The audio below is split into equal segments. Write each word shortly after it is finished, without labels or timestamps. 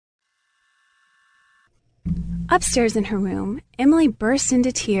Upstairs in her room, Emily burst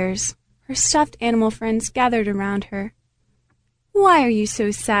into tears. Her stuffed animal friends gathered around her. "Why are you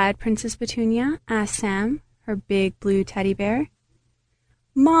so sad, Princess Petunia?" asked Sam, her big blue teddy bear.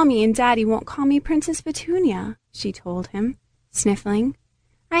 "Mommy and Daddy won't call me Princess Petunia," she told him, sniffling.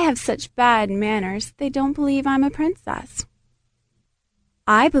 "I have such bad manners, they don't believe I'm a princess."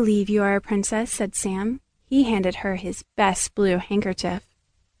 "I believe you are a princess," said Sam. He handed her his best blue handkerchief.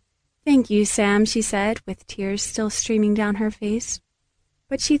 "Thank you, Sam," she said, with tears still streaming down her face.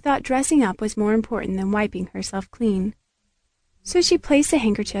 But she thought dressing up was more important than wiping herself clean. So she placed the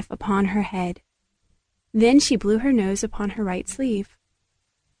handkerchief upon her head. Then she blew her nose upon her right sleeve.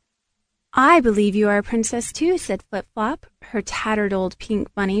 "I believe you are a princess too," said Flip-Flop, her tattered old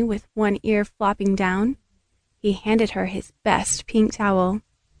pink bunny with one ear flopping down. He handed her his best pink towel.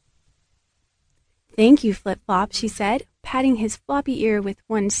 "Thank you, Flip-Flop," she said, patting his floppy ear with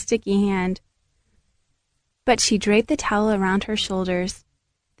one sticky hand. But she draped the towel around her shoulders.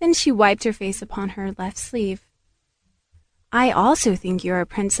 Then she wiped her face upon her left sleeve. "I also think you're a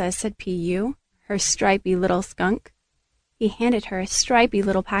princess," said P.U., her stripy little skunk. He handed her a stripy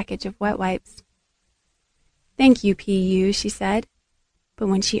little package of wet wipes. "Thank you, P.U.," she said. But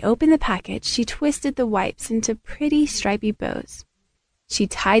when she opened the package, she twisted the wipes into pretty stripy bows. She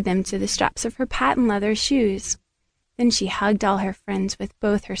tied them to the straps of her patent leather shoes. Then she hugged all her friends with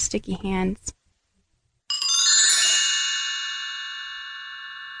both her sticky hands.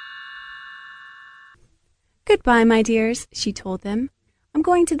 "Goodbye, my dears," she told them. "I'm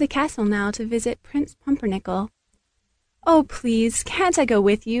going to the castle now to visit Prince Pumpernickel." "Oh, please, can't I go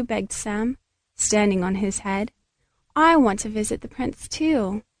with you?" begged Sam, standing on his head. "I want to visit the prince,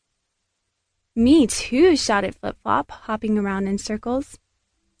 too." "Me, too," shouted Flip-Flop, hopping around in circles.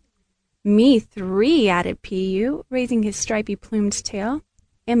 "Me, 3," added P.U., raising his stripy plumed tail.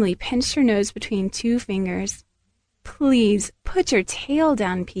 Emily pinched her nose between 2 fingers. "Please, put your tail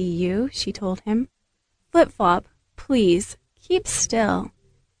down, P.U.," she told him. "Flip-Flop, please, keep still.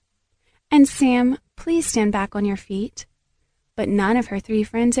 And Sam, please stand back on your feet." But none of her 3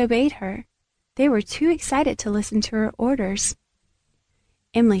 friends obeyed her. They were too excited to listen to her orders.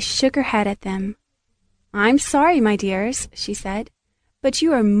 Emily shook her head at them. "I'm sorry, my dears," she said, "but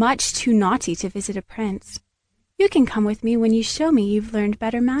you are much too naughty to visit a prince. You can come with me when you show me you've learned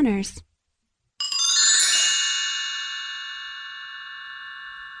better manners."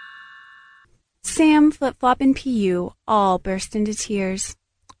 Sam, Flip-Flop, and P.U. all burst into tears.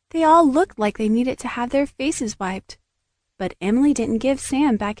 They all looked like they needed to have their faces wiped. But Emily didn't give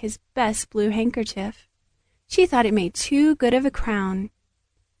Sam back his best blue handkerchief. She thought it made too good of a crown.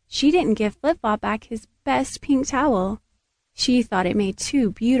 She didn't give Flip-Flop back his best pink towel. She thought it made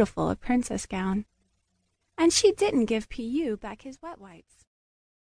too beautiful a princess gown. And she didn't give P.U. back his wet wipes.